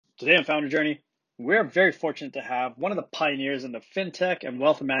Today on Founder Journey, we're very fortunate to have one of the pioneers in the fintech and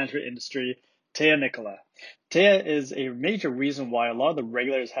wealth management industry, Teya Nicola. Teya is a major reason why a lot of the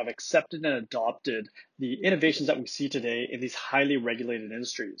regulators have accepted and adopted the innovations that we see today in these highly regulated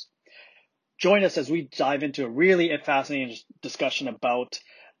industries. Join us as we dive into a really fascinating discussion about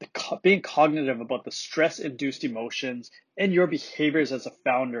being cognitive about the stress-induced emotions and your behaviors as a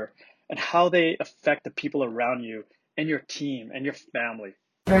founder and how they affect the people around you and your team and your family.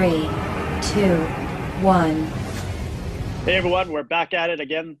 3, 2, 1. Hey everyone, we're back at it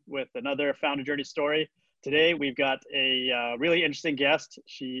again with another Founder Journey story. Today we've got a really interesting guest.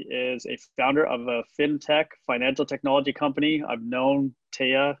 She is a founder of a fintech financial technology company. I've known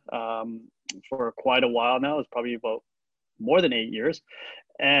Teya for quite a while now. It's probably about more than 8 years.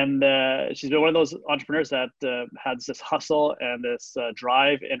 And she's been one of those entrepreneurs that has this hustle and this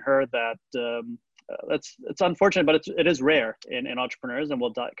drive in her that it's unfortunate, but it is rare in entrepreneurs, and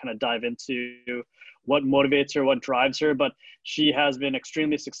we'll kind of dive into what motivates her, what drives her. But she has been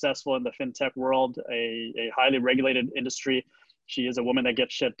extremely successful in the fintech world, a highly regulated industry. She is a woman that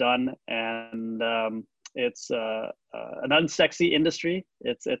gets shit done, and it's an unsexy industry.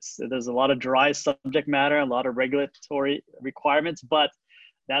 There's a lot of dry subject matter, a lot of regulatory requirements, but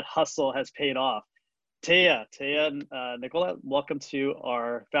that hustle has paid off. Teya Nicola, welcome to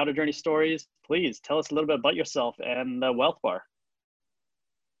our Founder Journey Stories. Please tell us a little bit about yourself and Wealth Bar.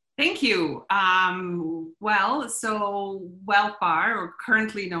 Thank you. So Wealth Bar, or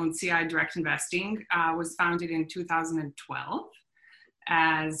currently known CI Direct Investing, was founded in 2012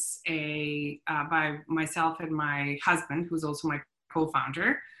 as by myself and my husband, who's also my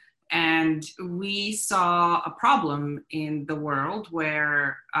co-founder. And we saw a problem in the world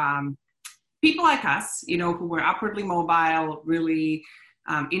where people like us, who were upwardly mobile, really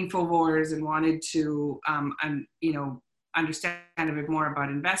Infowars, and wanted to, understand a bit more about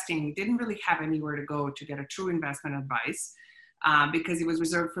investing, didn't really have anywhere to go to get a true investment advice because it was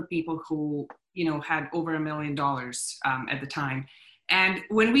reserved for people who, had over $1 million at the time. And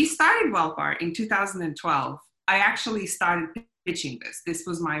when we started Wealth Bar in 2012, I actually started pitching this. This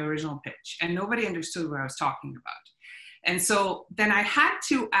was my original pitch, and nobody understood what I was talking about. And so then I had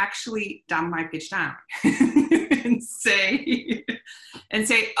to actually dumb my pitch down and say,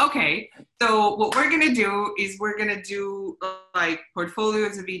 okay, so what we're going to do is we're going to do like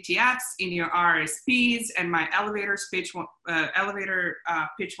portfolios of ETFs in your RSPs. And my elevator pitch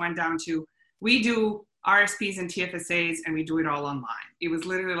went down to, we do RSPs and TFSAs and we do it all online. It was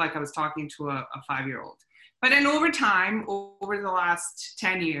literally like I was talking to a 5-year-old. But then over time, over the last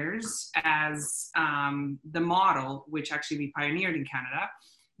 10 years, as the model, which actually we pioneered in Canada,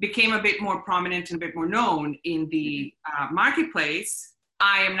 became a bit more prominent and a bit more known in the marketplace,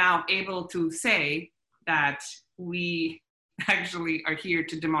 I am now able to say that we actually are here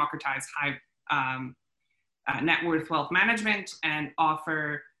to democratize high net worth wealth management and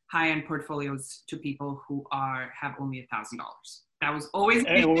offer high-end portfolios to people who have only $1,000. That was always.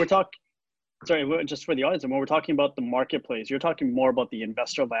 And when we're talking. Sorry, just for the audience, and when we're talking about the marketplace, you're talking more about the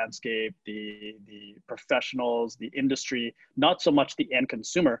investor landscape, the professionals, the industry, not so much the end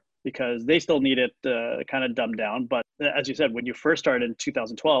consumer, because they still need it kind of dumbed down. But as you said, when you first started in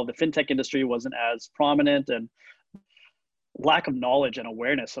 2012, the fintech industry wasn't as prominent, and lack of knowledge and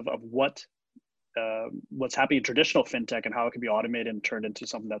awareness of what's happening in traditional fintech and how it can be automated and turned into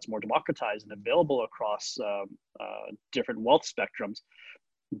something that's more democratized and available across different wealth spectrums.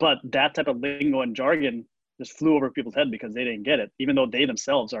 But that type of lingo and jargon just flew over people's head because they didn't get it, even though they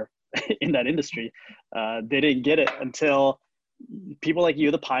themselves are in that industry. They didn't get it until people like you,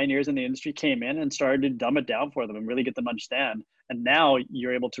 the pioneers in the industry, came in and started to dumb it down for them and really get them to understand. And now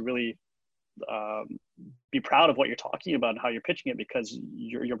you're able to really be proud of what you're talking about and how you're pitching it, because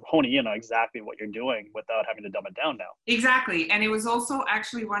you're honing in on exactly what you're doing without having to dumb it down now. Exactly. And it was also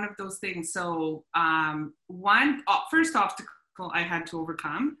actually one of those things. So first obstacle I had to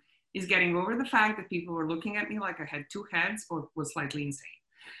overcome is getting over the fact that people were looking at me like I had two heads or was slightly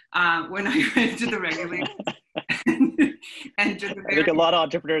insane. When I went to the regulators. I think a lot of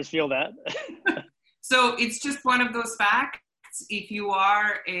entrepreneurs feel that. So it's just one of those facts. If you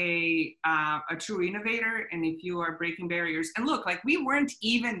are a true innovator, and if you are breaking barriers, and look, like we weren't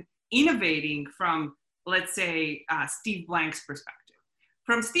even innovating from, let's say, Steve Blank's perspective.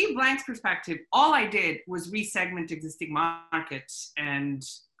 From Steve Blank's perspective, all I did was resegment existing markets and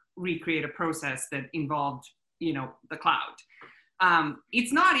recreate a process that involved, the cloud.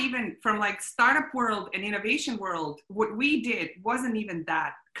 It's not even from like startup world and innovation world. What we did wasn't even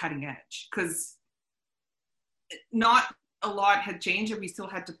that cutting edge, because not a lot had changed and we still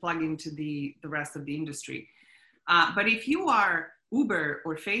had to plug into the rest of the industry. But if you are Uber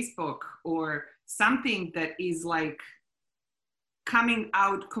or Facebook or something that is like coming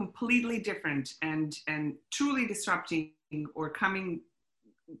out completely different and truly disrupting or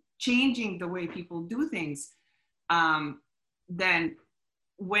changing the way people do things, then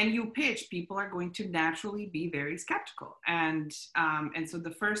when you pitch, people are going to naturally be very skeptical. And so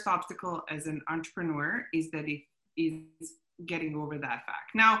the first obstacle as an entrepreneur is that it is getting over that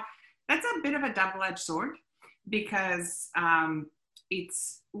fact. Now, that's a bit of a double-edged sword, because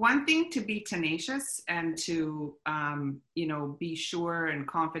it's one thing to be tenacious and to be sure and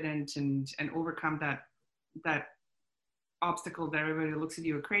confident and overcome that obstacle that everybody looks at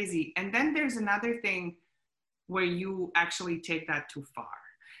you as crazy. And then there's another thing where you actually take that too far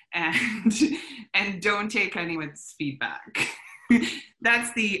and don't take anyone's feedback.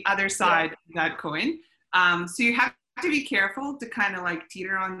 That's the other side of that coin. So you have to be careful to kind of like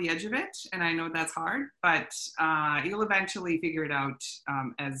teeter on the edge of it. And I know that's hard, but you'll eventually figure it out,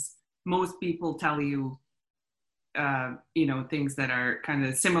 as most people tell you, things that are kind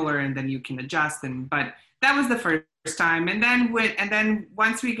of similar, and then you can adjust. But that was the first time. And then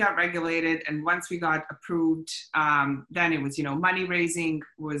once we got regulated and once we got approved, then it was, money raising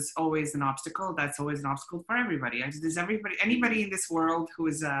was always an obstacle. That's always an obstacle for everybody. Anybody in this world who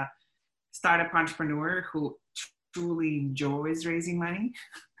is a startup entrepreneur who truly enjoys raising money?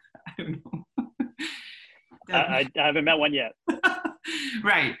 I don't know. I haven't met one yet.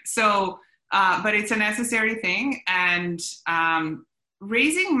 Right. So, but it's a necessary thing. And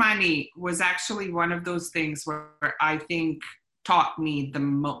raising money was actually one of those things where I think taught me the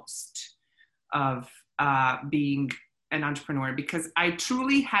most of being an entrepreneur, because I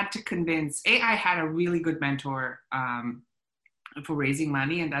truly had to convince, I had a really good mentor for raising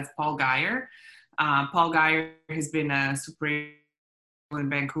money, and that's Paul Guyer. Paul Guyer has been a super in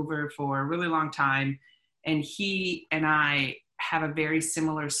Vancouver for a really long time, and he and I have a very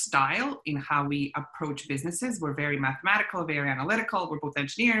similar style in how we approach businesses. We're very mathematical, very analytical. We're both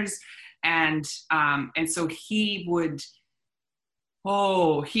engineers, and so he would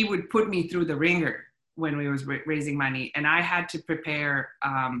put me through the ringer when we was raising money, and I had to prepare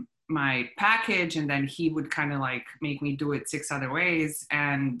my package, and then he would kind of like make me do it 6 other ways.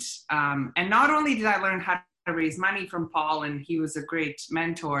 And not only did I learn how to raise money from Paul, and he was a great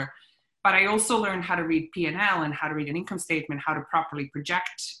mentor, but I also learned how to read P&L and how to read an income statement, how to properly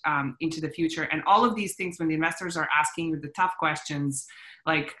project into the future. And all of these things, when the investors are asking you the tough questions,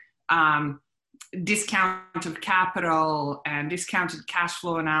 like discount of capital and discounted cash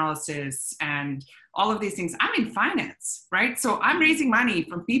flow analysis and all of these things. I'm in finance, right? So I'm raising money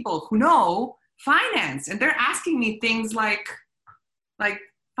from people who know finance, and they're asking me things like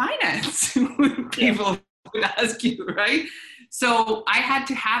finance. People would ask you, right? So I had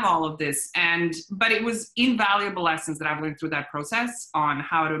to have all of this, but it was invaluable lessons that I've learned through that process on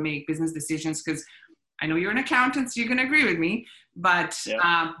how to make business decisions, because I know you're an accountant, so you can agree with me, but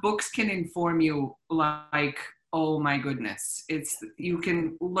books can inform you like, oh my goodness. You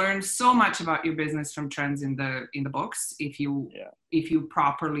can learn so much about your business from trends in the books if you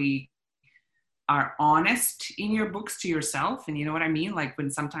properly are honest in your books to yourself. And you know what I mean? Like when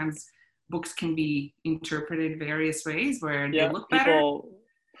sometimes books can be interpreted various ways where they look better.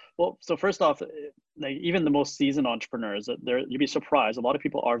 Well, so first off, like even the most seasoned entrepreneurs, you'd be surprised. A lot of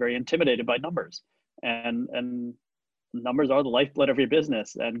people are very intimidated by numbers, and numbers are the lifeblood of your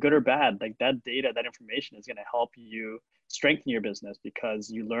business, and good or bad, like that data, that information is going to help you strengthen your business, because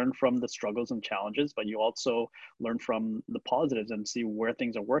you learn from the struggles and challenges, but you also learn from the positives and see where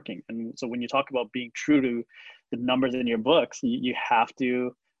things are working. And so when you talk about being true to the numbers in your books, you have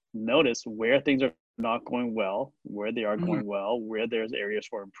to notice where things are not going well, where they are going well, where there's areas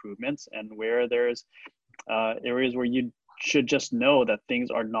for improvements, and where there's areas where you should just know that things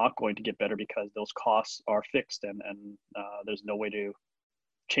are not going to get better because those costs are fixed, and there's no way to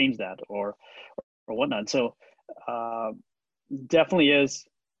change that or whatnot. So definitely is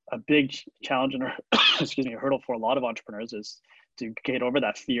a big challenge and a hurdle for a lot of entrepreneurs, is to get over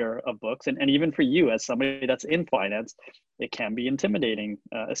that fear of books. And even for you as somebody that's in finance, it can be intimidating,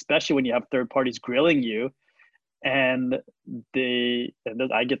 especially when you have third parties grilling you. And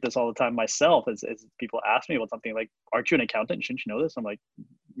I get this all the time myself, as people ask me about something like, aren't you an accountant? Shouldn't you know this? I'm like,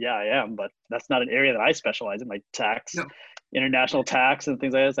 yeah, I am, but that's not an area that I specialize in, like tax, international tax and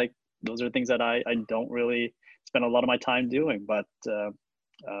things like that. It's like, those are things that I don't really spend a lot of my time doing, but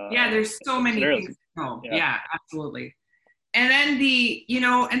there's so many things. Yeah, absolutely. And then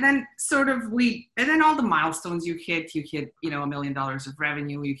and then all the milestones you hit, $1 million of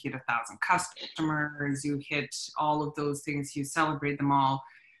revenue, you hit 1,000 customers, you hit all of those things, you celebrate them all.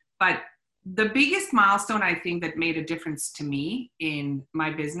 But the biggest milestone I think that made a difference to me in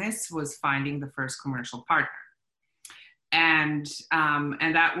my business was finding the first commercial partner. And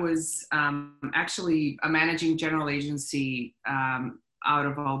that was actually a managing general agency out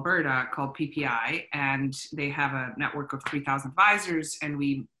of Alberta called PPI, and they have a network of 3,000 advisors, and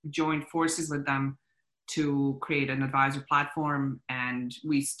we joined forces with them to create an advisor platform, and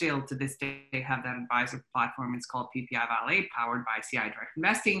we still to this day have that advisor platform. It's called PPI Valet, powered by CI Direct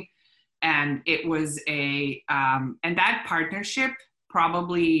Investing. And it was and that partnership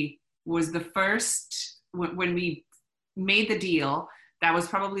probably was the first, when we made the deal, that was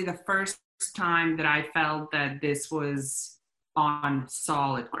probably the first time that I felt that this was on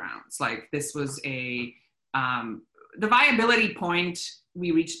solid grounds. Like this was the viability point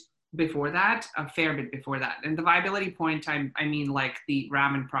we reached before that, a fair bit before that. And the viability point, I mean like the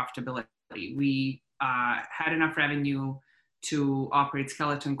ramen profitability. We had enough revenue to operate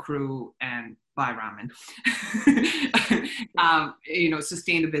Skeleton Crew and buy ramen,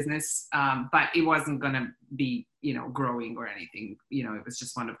 sustain the business, but it wasn't going to be, growing or anything. It was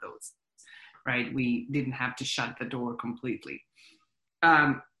just one of those, right? We didn't have to shut the door completely.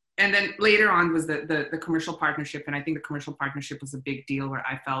 And then later on was the commercial partnership. And I think the commercial partnership was a big deal where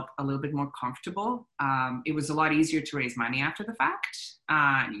I felt a little bit more comfortable. It was a lot easier to raise money after the fact.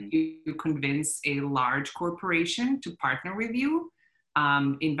 You convince a large corporation to partner with you.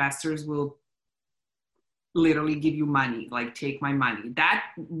 Investors will literally give you money, like take my money. That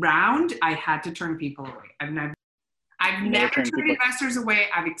round, I had to turn people away. I've never turned investors away.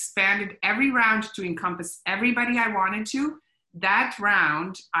 I've expanded every round to encompass everybody I wanted to. That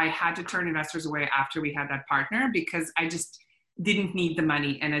round, I had to turn investors away after we had that partner because I just didn't need the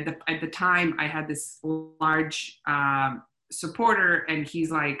money. And at the time, I had this large supporter, and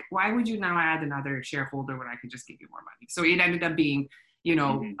he's like, "Why would you now add another shareholder when I could just give you more money?" So it ended up being,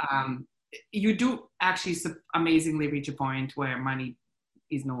 you do actually amazingly reach a point where money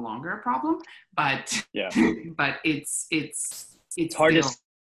is no longer a problem, but but it's hard to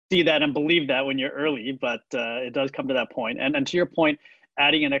see that and believe that when you're early, but it does come to that point. And to your point,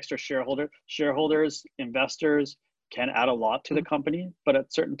 adding an extra shareholders, investors can add a lot to the company, but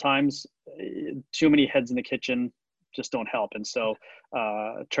at certain times, too many heads in the kitchen just don't help. And so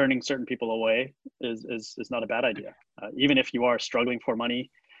turning certain people away is not a bad idea. Even if you are struggling for money,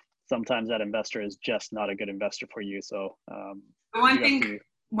 sometimes that investor is just not a good investor for you. So one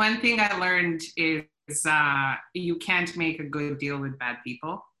thing I learned is you can't make a good deal with bad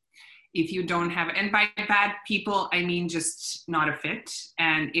people. If you don't have, and by bad people, I mean just not a fit.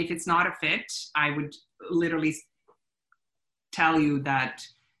 And if it's not a fit, I would literally tell you that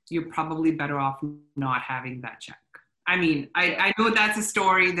you're probably better off not having that check. I mean, I know that's a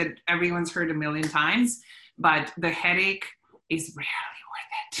story that everyone's heard a million times, but the headache is rarely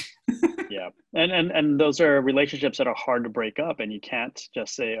worth it. Yeah. And those are relationships that are hard to break up, and you can't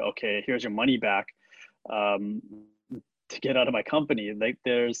just say, okay, here's your money back to get out of my company. Like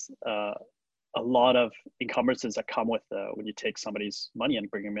there's a lot of encumbrances that come with when you take somebody's money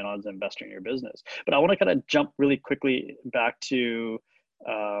and bring them in as an investor in your business. But I want to kind of jump really quickly back to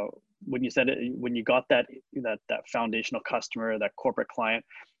when you said when you got that foundational customer, that corporate client.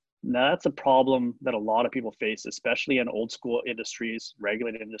 That's a problem that a lot of people face, especially in old school industries,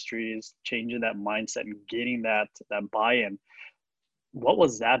 regulated industries, changing that mindset and getting that buy-in. What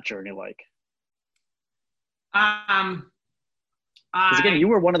was that journey like? Because again, you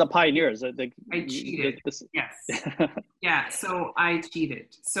were one of the pioneers. I cheated. Yes. Yeah. So I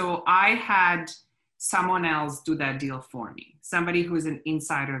cheated. So I had someone else do that deal for me. Somebody who is an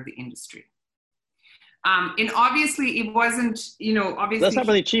insider of the industry. And obviously it wasn't, obviously. That's not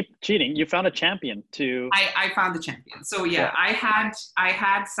really cheating. You found a champion to. I found the champion. So yeah, I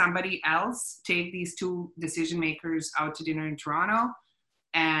had somebody else take these two decision makers out to dinner in Toronto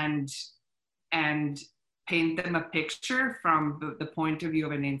and paint them a picture from the point of view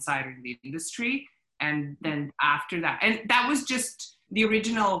of an insider in the industry. And then after that, and that was just the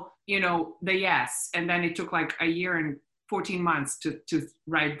original, the yes. And then it took like a year and 14 months to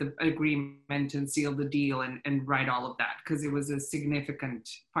write the agreement and seal the deal and write all of that, because it was a significant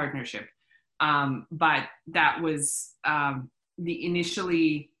partnership. But that was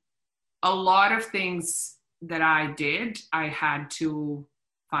initially a lot of things that I did, I had to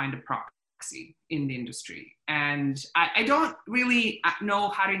find a proxy in the industry. And I don't really know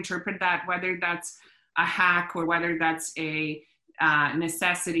how to interpret that, whether that's a hack or whether that's a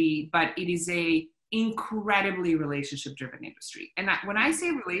necessity, but it is a incredibly relationship-driven industry. And when I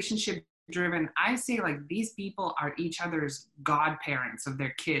say relationship-driven, I say like these people are each other's godparents of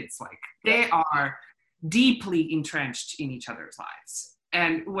their kids. Like they are deeply entrenched in each other's lives.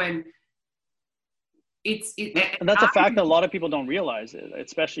 And when And that's a fact that a lot of people don't realize,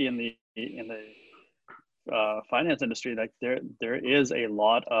 especially in the finance industry. Like there is a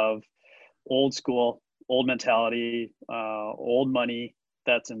lot of old school, old mentality, old money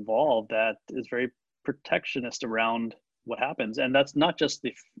that's involved that is very protectionist around what happens. And that's not just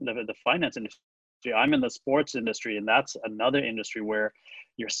the finance industry. I'm in the sports industry, and that's another industry where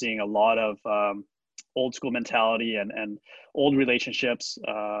you're seeing a lot of old school mentality and old relationships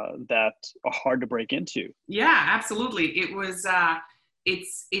that are hard to break into. Yeah, absolutely. It was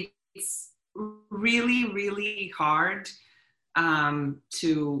it's really, really hard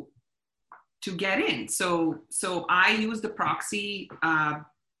to get in. So I used the proxy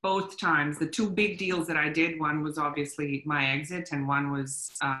both times. The two big deals that I did, one was obviously my exit, and one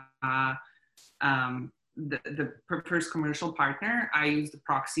was the first commercial partner. I used the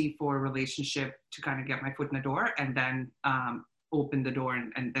proxy for a relationship to kind of get my foot in the door, and then open the door,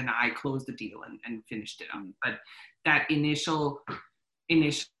 and then I closed the deal and finished it up. But that initial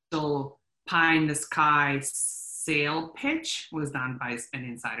pie in the sky sale pitch was done by an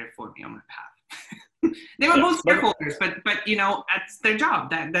insider for me on my path. They were both shareholders, but that's their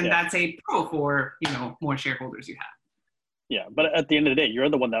job. That's a pro for more shareholders you have. Yeah, but at the end of the day, you're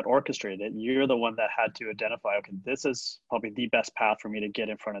the one that orchestrated it. You're the one that had to identify, okay, this is probably the best path for me to get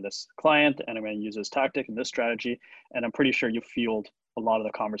in front of this client, and I'm going to use this tactic and this strategy. And I'm pretty sure you fueled a lot of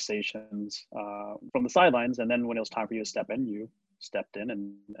the conversations from the sidelines. And then when it was time for you to step in, you stepped in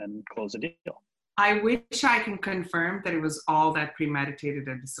and closed the deal. I wish I can confirm that it was all that premeditated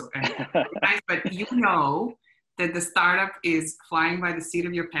and but that the startup is flying by the seat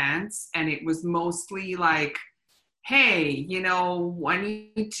of your pants, and it was mostly like, hey, I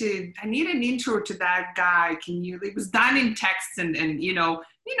need an intro to that guy. It was done in text and how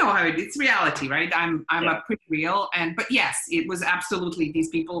it's reality, right? I'm a pretty real, but yes, it was absolutely, these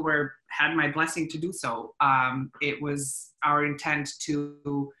people had my blessing to do so. It was our intent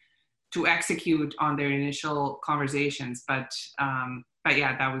to execute on their initial conversations, but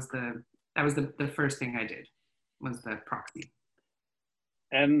yeah, that was the first thing I did, was the proxy.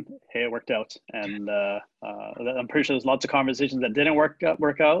 And hey, it worked out. And I'm pretty sure there's lots of conversations that didn't work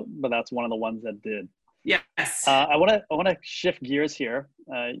out, but that's one of the ones that did. Yes. I want to shift gears here.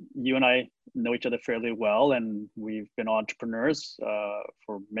 You and I know each other fairly well, and we've been entrepreneurs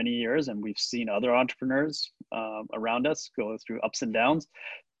for many years, and we've seen other entrepreneurs around us go through ups and downs.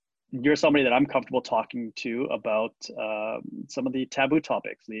 You're somebody that I'm comfortable talking to about some of the taboo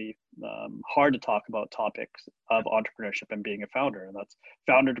topics, the hard to talk about topics of entrepreneurship and being a founder. And that's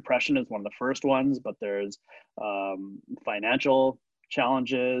founder depression is one of the first ones, but there's financial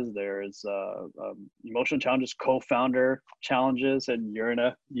challenges, there's emotional challenges, co-founder challenges, and you're in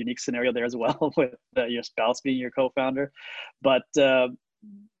a unique scenario there as well with your spouse being your co-founder. But can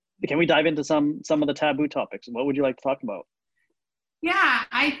we dive into some of the taboo topics? What would you like to talk about? Yeah,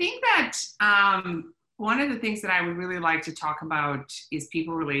 I think that one of the things that I would really like to talk about is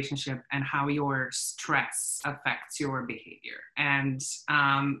people relationship and how your stress affects your behavior. And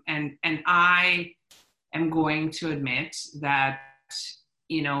I am going to admit that,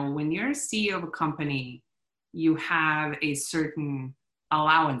 when you're a CEO of a company, you have a certain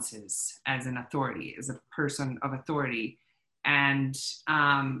allowances as an authority, as a person of authority.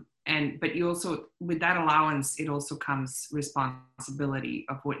 But you also, with that allowance, it also comes responsibility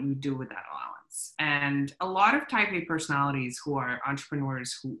of what you do with that allowance. And a lot of type A personalities who are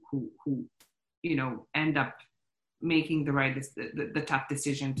entrepreneurs who end up making the tough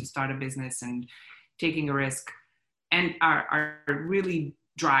decision to start a business and taking a risk, and are really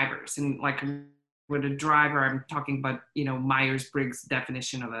drivers. And like with a driver, I'm talking about, Myers-Briggs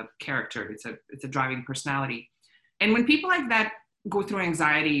definition of a character. It's a driving personality. And when people like that go through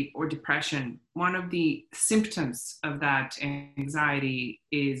anxiety or depression, one of the symptoms of that anxiety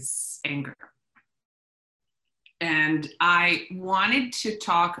is anger. And I wanted to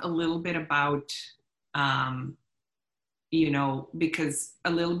talk a little bit about, because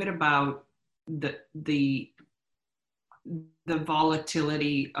a little bit about the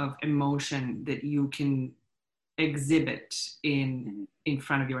volatility of emotion that you can exhibit in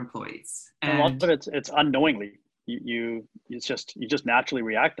front of your employees. And a lot of it's unknowingly. You just naturally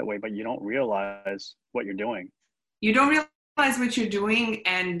react that way, but you don't realize what you're doing. You don't realize what you're doing,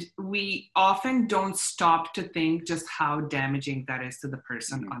 and we often don't stop to think just how damaging that is to the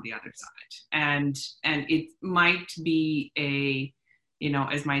person on the other side. And it might be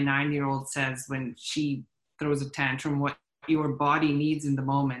as my 9-year-old says when she throws a tantrum, what your body needs in the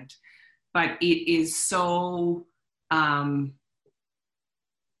moment. But it is so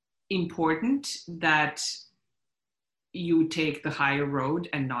important that you take the higher road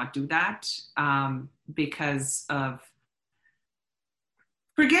and not do that, because of,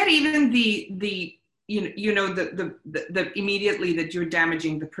 forget even the the immediately that you're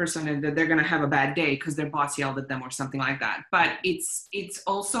damaging the person and that they're going to have a bad day because their boss yelled at them or something like that. But it's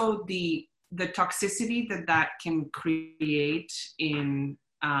also the toxicity that can create in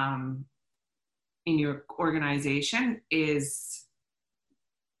your organization is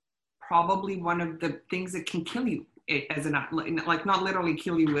probably one of the things that can kill you as an, like, not literally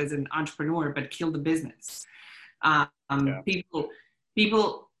kill you as an entrepreneur, but kill the business.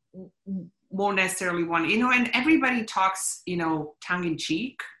 People won't necessarily want, and everybody talks, tongue in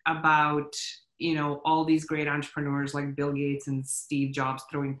cheek about, all these great entrepreneurs like Bill Gates and Steve Jobs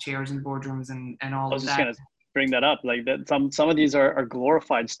throwing chairs in boardrooms and all of that. I was just going to bring that up, like that some of these are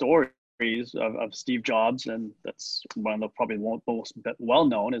glorified stories of Steve Jobs, and that's one of the probably most well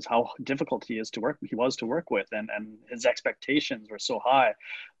known is how difficult he was to work with, and his expectations were so high.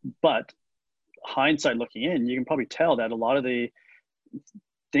 But hindsight looking in, you can probably tell that a lot of the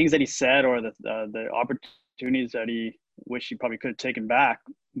things that he said or the opportunities that he wished he probably could have taken back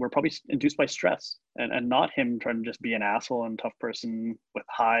were probably induced by stress, and not him trying to just be an asshole and tough person with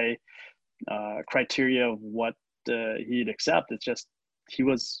high criteria of what he'd accept. It's just he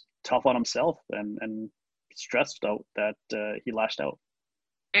was tough on himself and stressed out that he lashed out.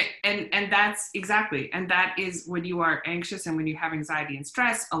 And that's exactly, and that is when you are anxious and when you have anxiety and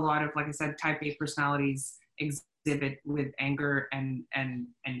stress, a lot of, like I said, type A personalities exhibit with anger and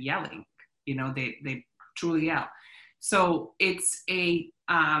yelling. They truly yell. So it's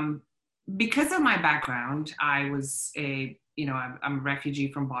because of my background, I was I'm a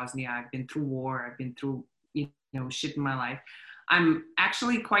refugee from Bosnia. I've been through war. I've been through shit in my life. I'm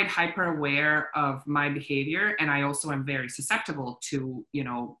actually quite hyper aware of my behavior, and I also am very susceptible to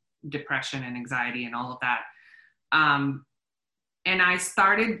depression and anxiety and all of that. And I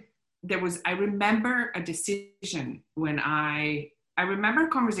remember a decision when I remember a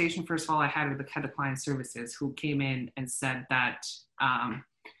conversation, first of all, I had with the head of client services, who came in and said that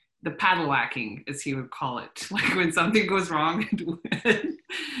the paddle whacking, as he would call it, like when something goes wrong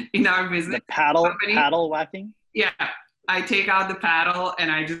in our business. The paddle whacking? Yeah. I take out the paddle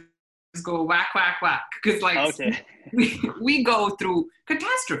and I just go whack, whack, whack. Because we go through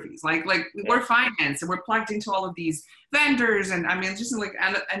catastrophes. Like we're finance and we're plugged into all of these vendors. And I mean, just like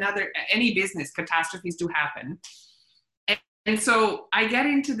any business, catastrophes do happen. And so I get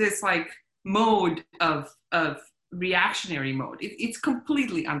into this like mode of reactionary mode. It's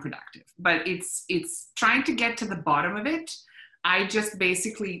completely unproductive, but it's trying to get to the bottom of it. I just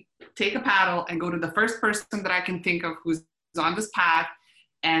basically take a paddle and go to the first person that I can think of who's on this path,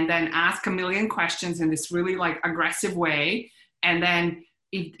 and then ask a million questions in this really like aggressive way. And then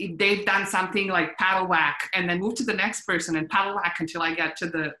if they've done something, like paddle whack, and then move to the next person and paddle whack until I get to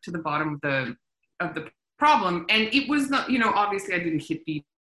the bottom of the problem. And it was not, obviously I didn't hit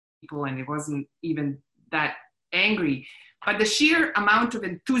people and it wasn't even that angry, but the sheer amount of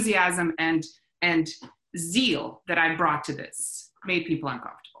enthusiasm and zeal that I brought to this made people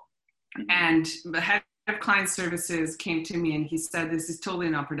uncomfortable. Mm-hmm. And the head of client services came to me and he said, this is totally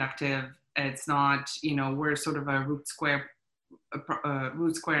not productive. It's not, we're sort of a root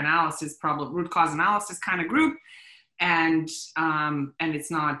cause analysis kind of group. And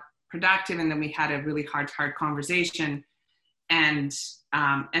it's not productive. And then we had a really hard conversation. And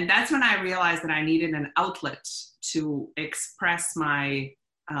that's when I realized that I needed an outlet to express my,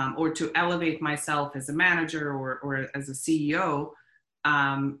 or to elevate myself as a manager or as a CEO,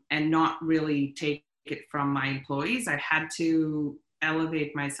 and not really take it from my employees. I had to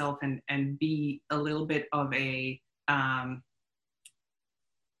elevate myself and be a little bit of a,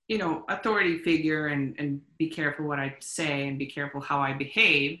 authority figure and be careful what I say and be careful how I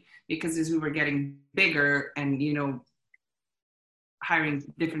behave, because as we were getting bigger and, hiring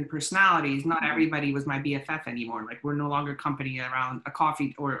different personalities, not everybody was my BFF anymore. Like, we're no longer company around a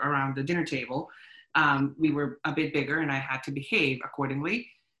coffee or around the dinner table. We were a bit bigger and I had to behave accordingly.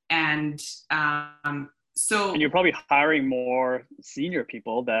 And and you're probably hiring more senior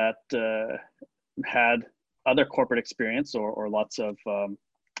people that had other corporate experience or lots of,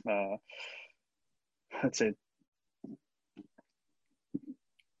 let's say,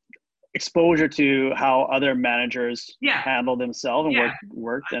 exposure to how other managers handle themselves and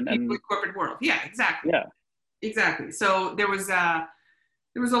worked and the corporate world. Yeah, exactly. Yeah, exactly. So there was a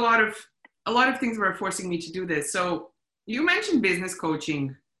lot of things were forcing me to do this. So you mentioned business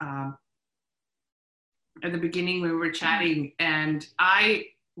coaching at the beginning when we were chatting, and I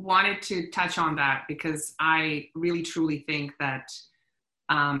wanted to touch on that because I really truly think that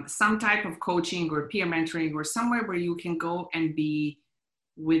some type of coaching or peer mentoring or somewhere where you can go and be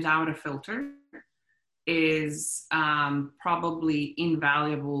without a filter is probably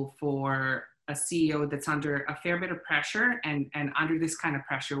invaluable for a CEO that's under a fair bit of pressure and under this kind of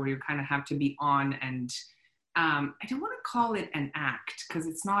pressure where you kind of have to be on and I don't want to call it an act because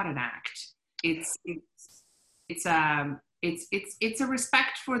it's not an act. It's a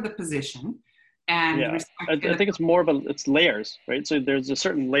respect for the position and Yeah, I think it's more of it's layers, right? So there's a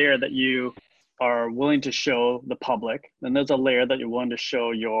certain layer that you are willing to show the public, and there's a layer that you're willing to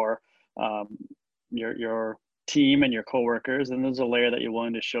show your team and your coworkers, and there's a layer that you're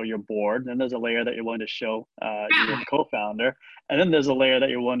willing to show your board, and there's a layer that you're willing to show your co-founder, and then there's a layer that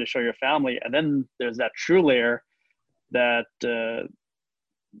you're willing to show your family, and then there's that true layer that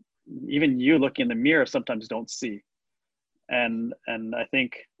even you looking in the mirror sometimes don't see, and I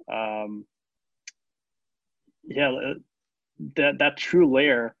think that true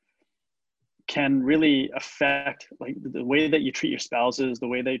layer can really affect like the way that you treat your spouses, the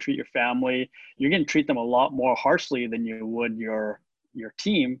way they treat your family. You're going to treat them a lot more harshly than you would your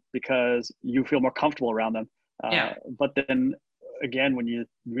team because you feel more comfortable around them. But then again, when you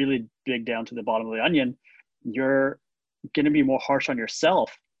really dig down to the bottom of the onion, you're going to be more harsh on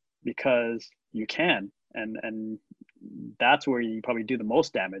yourself because you can, and that's where you probably do the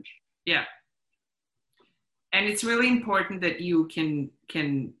most damage. Yeah. And it's really important that you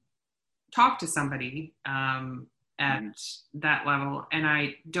can talk to somebody at that level. And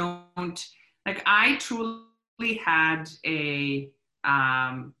I truly had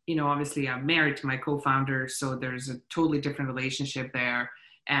obviously I'm married to my co-founder, so there's a totally different relationship there.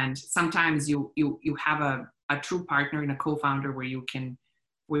 And sometimes you have a true partner and a co-founder where you can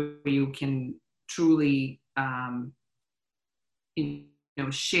truly,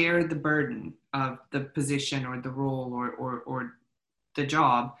 share the burden of the position or the role or the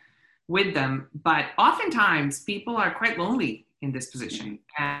job with them. But oftentimes people are quite lonely in this position.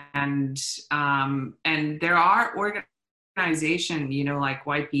 And there are organizations, like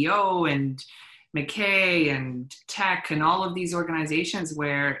YPO and McKay and Tech and all of these organizations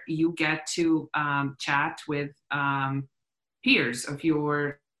where you get to chat with peers of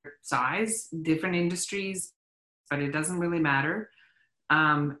your size, different industries, but it doesn't really matter.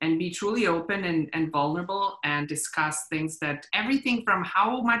 And be truly open and vulnerable and discuss things that everything from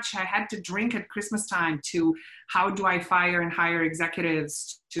how much I had to drink at Christmas time to how do I fire and hire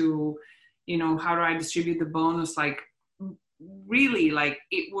executives to, how do I distribute the bonus? Like really, like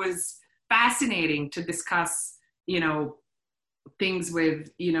it was fascinating to discuss, things with,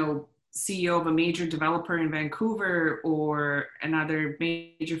 CEO of a major developer in Vancouver or another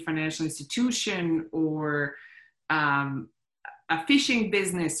major financial institution or, a fishing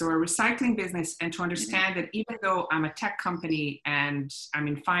business or a recycling business, and to understand that even though I'm a tech company and I'm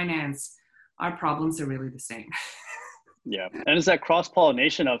in finance, our problems are really the same. Yeah, and it's that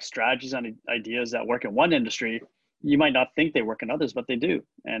cross-pollination of strategies and ideas that work in one industry. You might not think they work in others, but they do.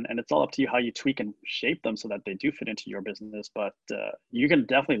 And it's all up to you how you tweak and shape them so that they do fit into your business. But you can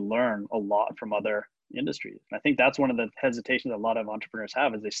definitely learn a lot from other industries. And I think that's one of the hesitations a lot of entrepreneurs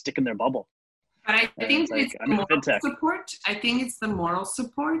have is they stick in their bubble. But I think it's the moral support. I think it's the moral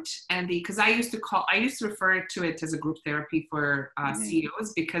support and because I used to refer to it as a group therapy for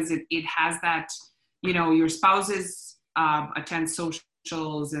CEOs because it has that, your spouses attend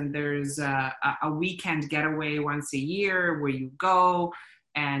socials and there's a weekend getaway once a year where you go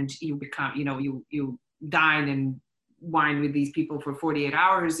and you become, you dine and wine with these people for 48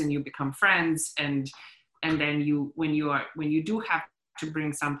 hours and you become friends and then when you do have to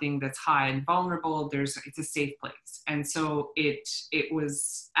bring something that's high and vulnerable, it's a safe place. And so it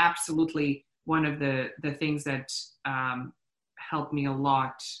was absolutely one of the things that helped me a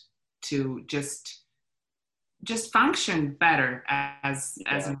lot to just function better as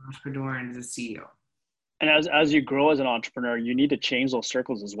an entrepreneur and as a CEO. And as you grow as an entrepreneur, you need to change those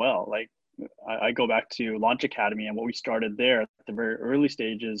circles as well. Like I go back to Launch Academy and what we started there at the very early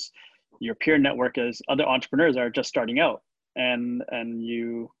stages, your peer network as other entrepreneurs are just starting out. And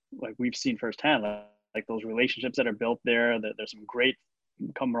you, like we've seen firsthand, like those relationships that are built there, that there's some great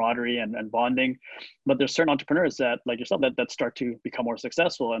camaraderie and bonding, but there's certain entrepreneurs that like yourself that start to become more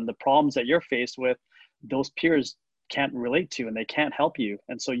successful, and the problems that you're faced with, those peers can't relate to and they can't help you.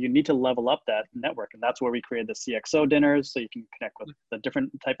 And so you need to level up that network. And that's where we created the CXO dinners so you can connect with a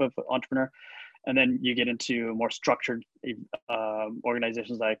different type of entrepreneur. And then you get into more structured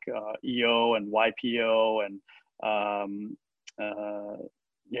organizations like EO and YPO and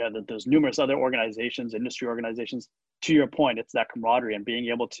there's numerous other organizations, industry organizations to your point, it's that camaraderie and being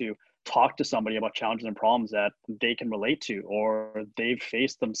able to talk to somebody about challenges and problems that they can relate to or they've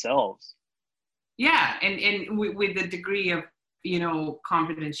faced themselves. Yeah, and with the degree of, you know,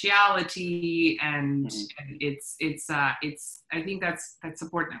 confidentiality and, and it's I think that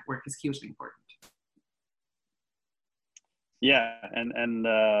support network is hugely important. Yeah, and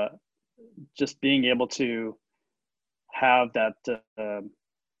just being able to have that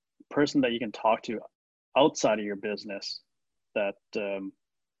person that you can talk to outside of your business that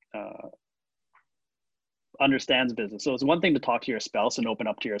understands business. So it's one thing to talk to your spouse and open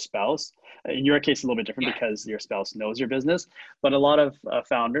up to your spouse. In your case, a little bit different because your spouse knows your business. But a lot of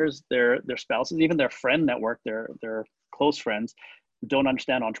founders, their spouses, even their friend network, their close friends, don't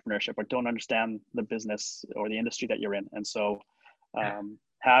understand entrepreneurship or don't understand the business or the industry that you're in. And so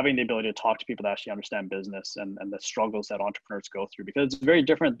having the ability to talk to people that actually understand business and the struggles that entrepreneurs go through, because it's very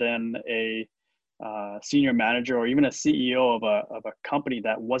different than a senior manager or even a CEO of a company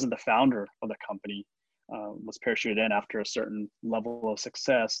that wasn't the founder of the company, was parachuted in after a certain level of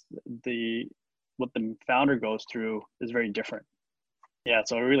success. What the founder goes through is very different. Yeah,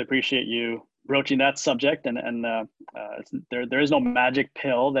 so I really appreciate you broaching that subject, and there is no magic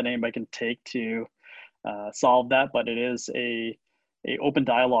pill that anybody can take to solve that, but it is a open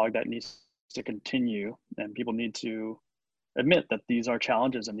dialogue that needs to continue, and people need to admit that these are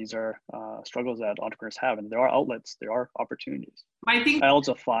challenges and these are struggles that entrepreneurs have, and there are outlets, there are opportunities. I think I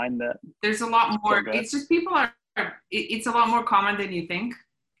also find that there's a lot more. It's just people are. It's a lot more common than you think,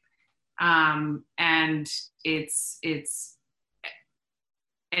 and it's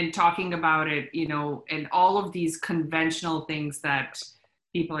and talking about it, you know, and all of these conventional things that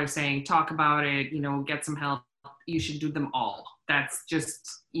people are saying, talk about it, you know, get some help. You should do them all. That's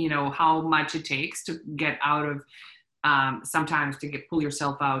just, you know, how much it takes to get out of. Sometimes to pull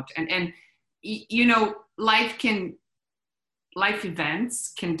yourself out, and you know, life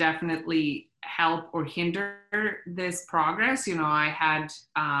events can definitely help or hinder this progress. You know, I had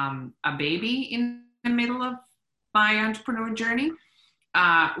a baby in the middle of my entrepreneur journey,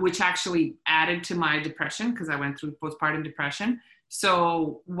 which actually added to my depression because I went through postpartum depression.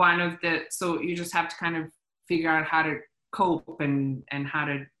 So so you just have to kind of figure out how to cope and how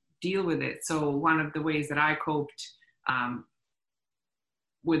to deal with it. So one of the ways that I coped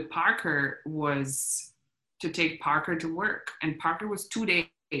with Parker was to take Parker to work, and Parker was 2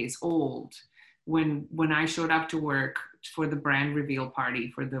 days old when I showed up to work for the brand reveal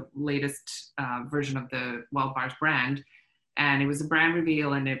party for the latest version of the Wild Bars brand. And it was a brand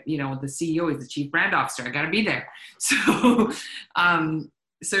reveal, and it, you know, the CEO is the chief brand officer. I got to be there. So,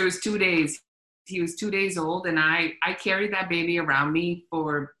 so it was 2 days. He was 2 days old, and I carried that baby around me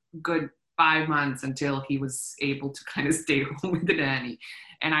for good 5 months until he was able to kind of stay home with the nanny.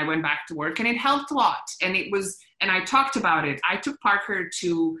 And I went back to work, and it helped a lot. And I talked about it. I took Parker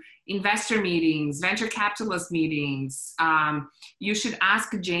to investor meetings, venture capitalist meetings. You should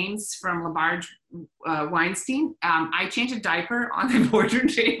ask James from Labarge Weinstein. I changed a diaper on the boardroom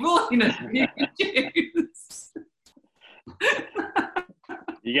table. You know,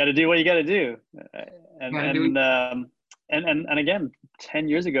 you got to do what you got to do. And again, 10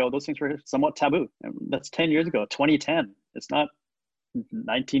 years ago, those things were somewhat taboo. That's 10 years ago, 2010. It's not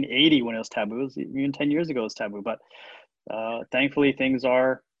 1980 when it was taboo. Even 10 years ago it was taboo. But thankfully, things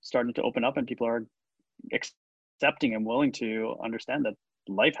are starting to open up, and people are accepting and willing to understand that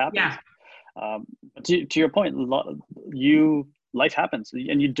life happens. Yeah. To your point, life happens,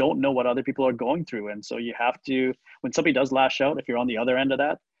 and you don't know what other people are going through. And so you have to, when somebody does lash out, if you're on the other end of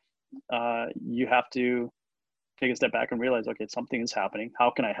that, you have to take a step back and realize, okay, something is happening. How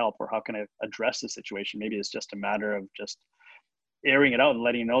can I help, or how can I address the situation? Maybe it's just a matter of just airing it out and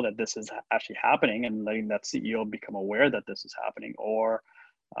letting you know that this is actually happening, and letting that CEO become aware that this is happening, or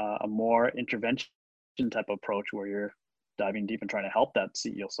a more intervention type of approach where you're diving deep and trying to help that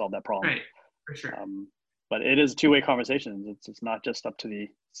CEO solve that problem. Right, for sure. But it is a two-way conversation. It's not just up to the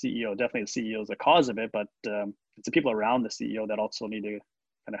CEO. Definitely the CEO is the cause of it, but it's the people around the CEO that also need to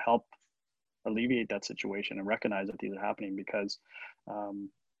kind of help alleviate that situation and recognize that these are happening, because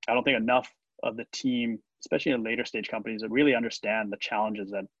I don't think enough of the team, especially in later stage companies, that really understand the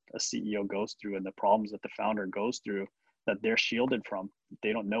challenges that a CEO goes through and the problems that the founder goes through that they're shielded from.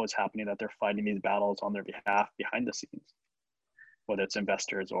 They don't know it's happening, that they're fighting these battles on their behalf behind the scenes, whether it's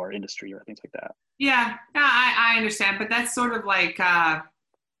investors or industry or things like that. Yeah, I understand, but that's sort of like, as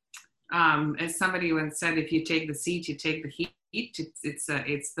somebody once said, if you take the seat, you take the heat. It's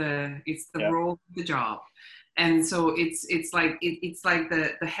the role of the job. And so it's like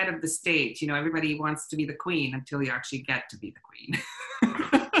the head of the state. You know, everybody wants to be the queen until you actually get to be the queen.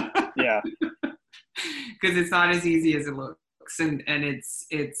 Yeah. because it's not as easy as it looks, and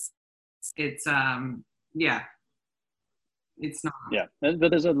yeah, it's not. Yeah, but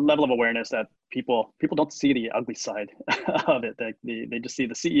there's a level of awareness that people don't see the ugly side of it. They just see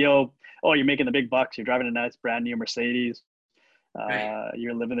the CEO. Oh, you're making the big bucks. You're driving a nice brand new Mercedes. Right.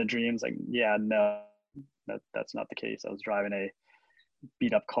 You're living the dreams. Like, yeah, no, that's not the case. I was driving a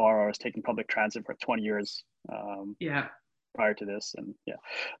beat up car, or I was taking public transit for 20 years Yeah. prior to this, and yeah.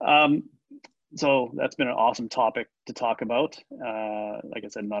 Um, so that's been an awesome topic to talk about. Like I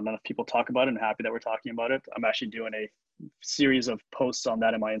said, not enough people talk about it. I'm happy that we're talking about it. I'm actually doing a series of posts on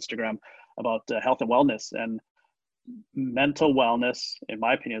that in my Instagram about health and wellness, and mental wellness, in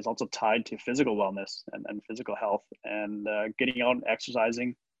my opinion, is also tied to physical wellness and physical health. And getting out and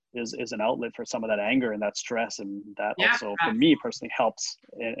exercising is an outlet for some of that anger and that stress, and that Yeah. also for me personally helps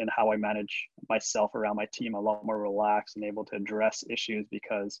in how I manage myself around my team. A lot more relaxed and able to address issues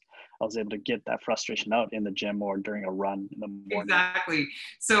because I was able to get that frustration out in the gym or during a run in the morning. Exactly.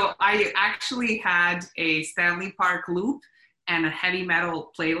 So I actually had a Stanley Park loop and a heavy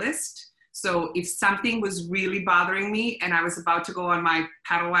metal playlist. So if something was really bothering me and I was about to go on my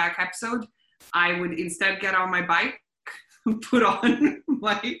paddle whack episode, I would instead get on my bike, put on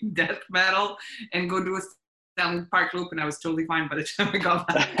my death metal, and go do a Stanley Park loop, and I was totally fine by the time I got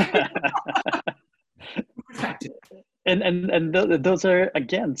back. and those are,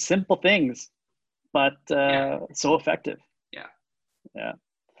 again, simple things, but so effective. Yeah.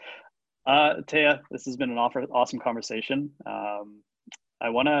 Taya, this has been an awesome conversation. I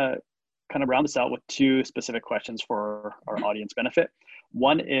want to kind of round this out with two specific questions for our audience benefit.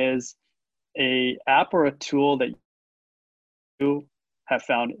 One is a app or a tool that you have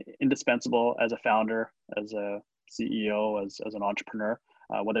found indispensable as a founder, as a CEO, as an entrepreneur,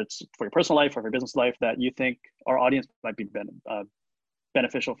 whether it's for your personal life or for your business life, that you think our audience might be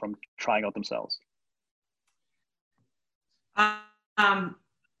beneficial from trying out themselves.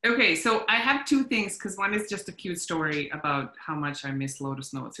 Okay, so I have two things, because one is just a cute story about how much I miss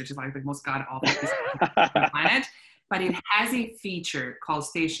Lotus Notes, which is like the most god-awful piece on the planet. But it has a feature called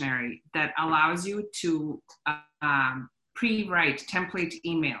Stationery that allows you to pre-write template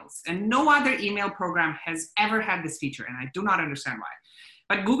emails. And no other email program has ever had this feature, and I do not understand why.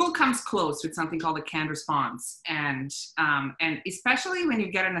 But Google comes close with something called a canned response. And especially when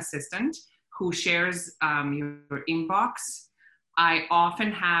you get an assistant who shares your inbox, I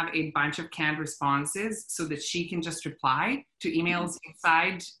often have a bunch of canned responses so that she can just reply to emails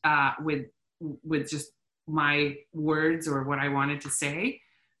inside with just my words or what I wanted to say.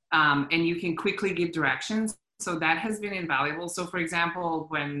 And you can quickly give directions. So that has been invaluable. So for example,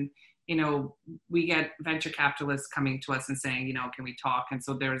 when, we get venture capitalists coming to us and saying, can we talk? And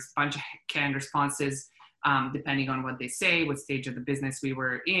so there's a bunch of canned responses, depending on what they say, what stage of the business we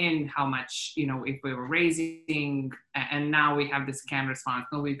were in, how much, if we were raising, and now we have this canned response: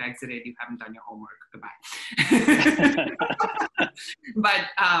 no, we've exited, you haven't done your homework, goodbye.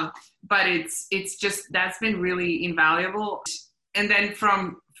 But it's just, that's been really invaluable. And then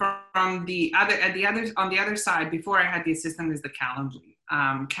from the other side, before I had the assistant, is the Calendly.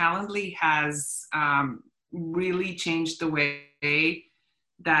 Calendly has really changed the way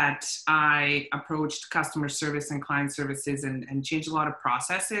that I approached customer service and client services, and changed a lot of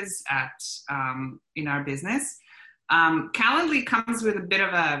processes in our business. Calendly comes with a bit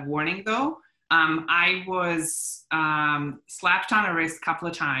of a warning though. I was slapped on a wrist a couple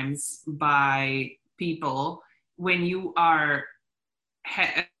of times by people. When you are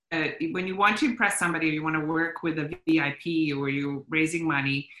when you want to impress somebody, or you want to work with a VIP, or you're raising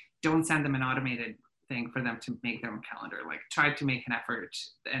money, don't send them an automated thing for them to make their own calendar. Like, try to make an effort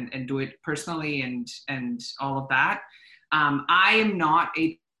and do it personally and all of that. I am not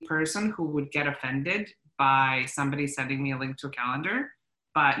a person who would get offended by somebody sending me a link to a calendar,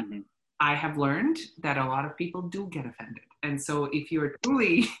 but I have learned that a lot of people do get offended. And so if you're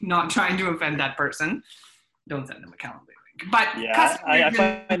truly not trying to offend that person, don't send them a calendar link. But yeah, I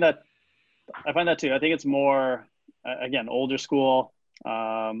find that too. I think it's more, again, older school.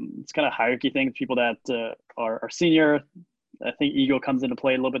 It's kind of hierarchy thing. People that are senior, I think ego comes into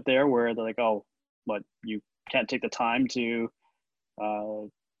play a little bit there, where they're like, oh, but you can't take the time to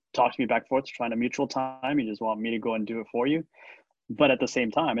talk to me back and forth, to find a mutual time. You just want me to go and do it for you. But at the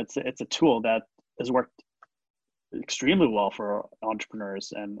same time, it's a tool that has worked extremely well for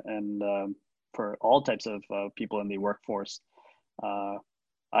entrepreneurs and for all types of people in the workforce. I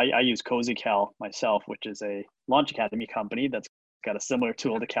use CozyCal myself, which is a Launch Academy company that's got a similar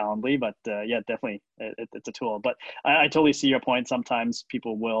tool to Calendly, but yeah, definitely it's a tool. But I totally see your point. Sometimes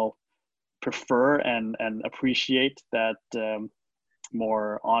people will prefer and appreciate that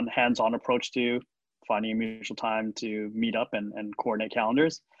more hands-on approach to finding a mutual time to meet up and coordinate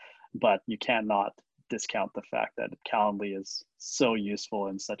calendars. But you cannot discount the fact that Calendly is so useful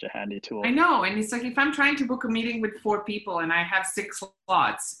and such a handy tool. I know. And it's like, if I'm trying to book a meeting with 4 people and I have 6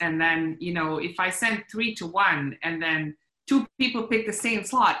 slots, and then, if I send 3 to 1 and then 2 people pick the same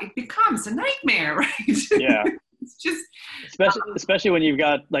slot, it becomes a nightmare, right? Yeah. It's just, especially when you've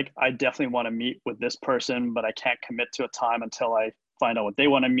got like, I definitely want to meet with this person, but I can't commit to a time until I find out what they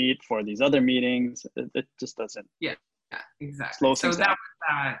want to meet for these other meetings. It just doesn't. Yeah, exactly. So that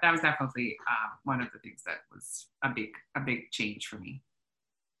was definitely one of the things that was a big change for me.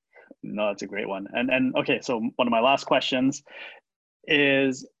 No, that's a great one. And okay, so one of my last questions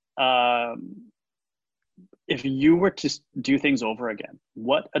is, if you were to do things over again,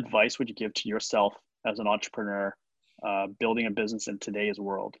 what advice would you give to yourself as an entrepreneur building a business in today's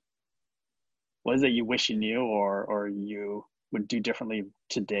world? What is it you wish you knew or you would do differently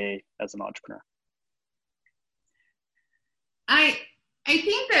today as an entrepreneur? I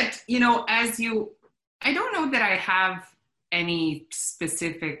think that, I don't know that I have any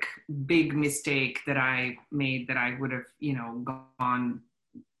specific big mistake that I made that I would have, gone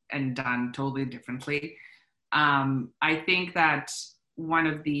and done totally differently. I think that one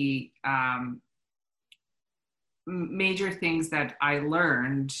of the major things that I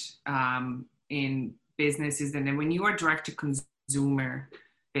learned in business is that when you are direct to consumer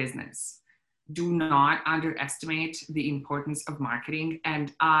business, do not underestimate the importance of marketing.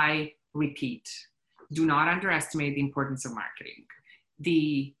 And I repeat, do not underestimate the importance of marketing.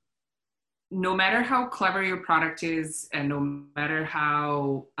 No matter how clever your product is, and no matter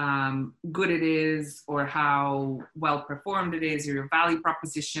how good it is, or how well performed it is, or your value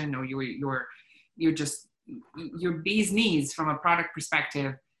proposition, or your bee's knees from a product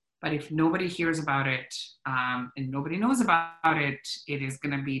perspective, but if nobody hears about it and nobody knows about it, it is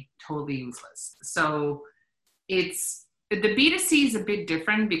going to be totally useless. So the B2C is a bit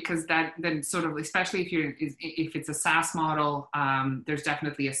different, because that then sort of, especially if it's a SaaS model, there's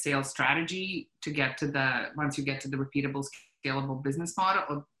definitely a sales strategy to get to once you get to the repeatable, scalable business model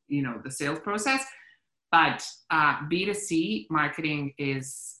of, the sales process. But B2C marketing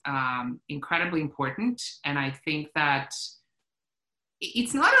is incredibly important. And I think that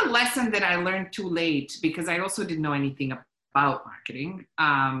it's not a lesson that I learned too late, because I also didn't know anything about marketing.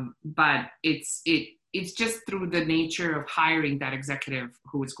 But it's just through the nature of hiring that executive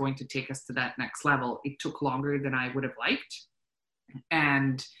who is going to take us to that next level. It took longer than I would have liked.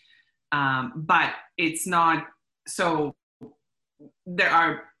 And, but it's not, so there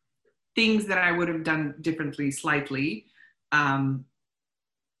are things that I would have done differently slightly from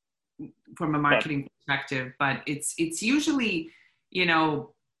a marketing perspective, but it's usually,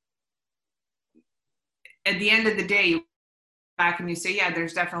 at the end of the day, you back and you say, yeah,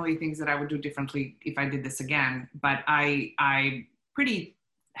 there's definitely things that I would do differently if I did this again, but I'm pretty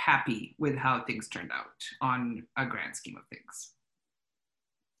happy with how things turned out on a grand scheme of things.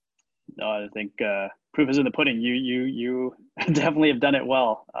 No, I think proof is in the pudding. You definitely have done it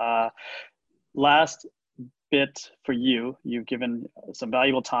well. Last bit for you. You've given some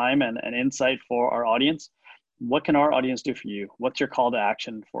valuable time and insight for our audience. What can our audience do for you? What's your call to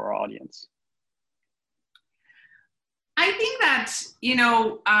action for our audience? I think that,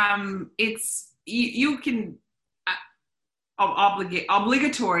 it's, you can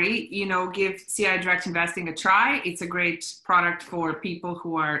obligatory, give CI Direct Investing a try. It's a great product for people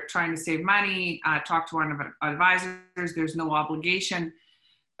who are trying to save money, talk to one of our advisors. There's no obligation.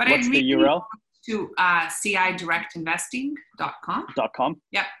 But what's the URL? To cidirectinvesting.com.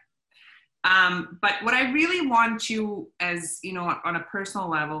 Yep. But what I really want you, as on a personal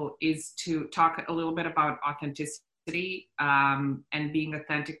level, is to talk a little bit about authenticity and being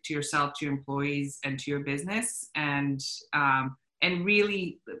authentic to yourself, to your employees, and to your business, and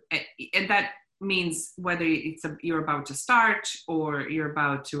really, and that means whether you're about to start or you're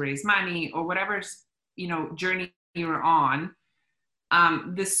about to raise money or whatever journey you're on.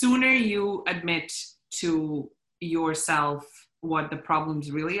 The sooner you admit to yourself what the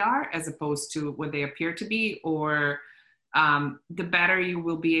problems really are, as opposed to what they appear to be, or the better you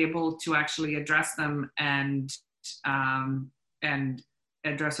will be able to actually address them and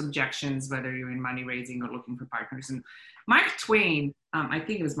address objections, whether you're in money raising or looking for partners. And Mark Twain, I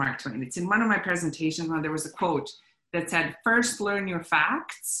think it was Mark Twain, it's in one of my presentations when there was a quote that said, first learn your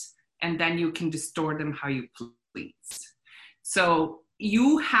facts and then you can distort them how you please. So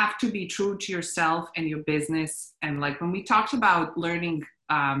you have to be true to yourself and your business. And like when we talked about learning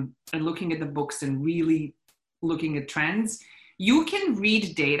and looking at the books and really looking at trends, you can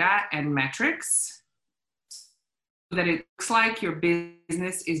read data and metrics so that it looks like your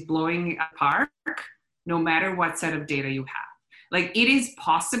business is blowing apart, no matter what set of data you have. Like, it is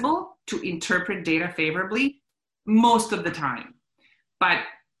possible to interpret data favorably most of the time, but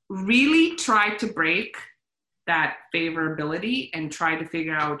really try to break that favorability and try to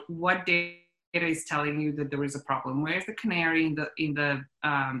figure out what data is telling you that there is a problem. Where's the canary in the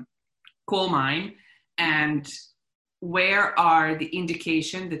coal mine, and where are the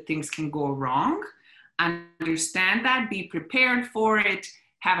indication that things can go wrong? Understand that, be prepared for it,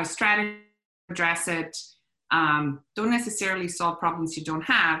 have a strategy to address it. Don't necessarily solve problems you don't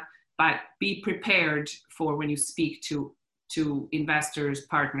have, but be prepared for when you speak to investors,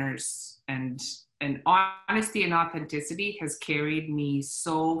 partners, and honesty and authenticity has carried me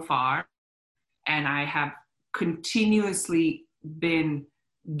so far. And I have continuously been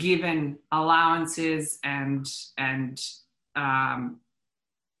given allowances and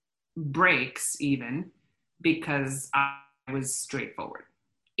breaks, even because I was straightforward,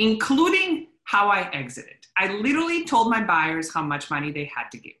 including how I exited. I literally told my buyers how much money they had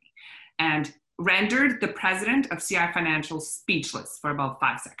to give me and rendered the president of CI Financial speechless for about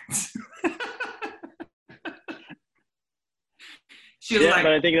 5 seconds. But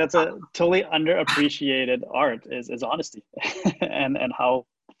I think that's a totally underappreciated art is honesty and how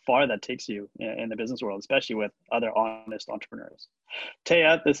far that takes you in the business world, especially with other honest entrepreneurs.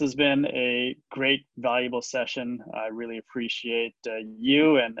 Taya, this has been a great, valuable session. I really appreciate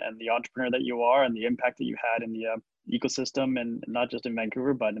you and the entrepreneur that you are and the impact that you had in the ecosystem, and not just in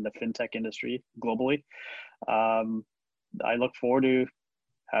Vancouver, but in the fintech industry globally. I look forward to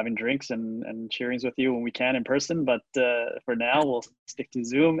having drinks and cheerings with you when we can in person. But for now, we'll stick to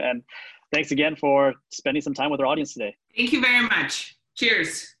Zoom. And thanks again for spending some time with our audience today. Thank you very much.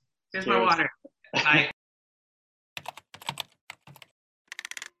 Cheers. Here's my water. Bye.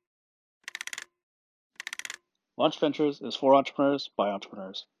 Launch Ventures is for entrepreneurs by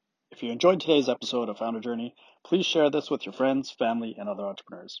entrepreneurs. If you enjoyed today's episode of Founder Journey, please share this with your friends, family, and other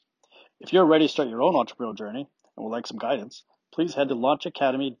entrepreneurs. If you're ready to start your own entrepreneurial journey and would like some guidance, please head to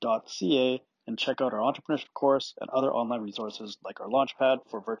launchacademy.ca and check out our entrepreneurship course and other online resources like our Launchpad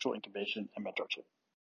for virtual incubation and mentorship.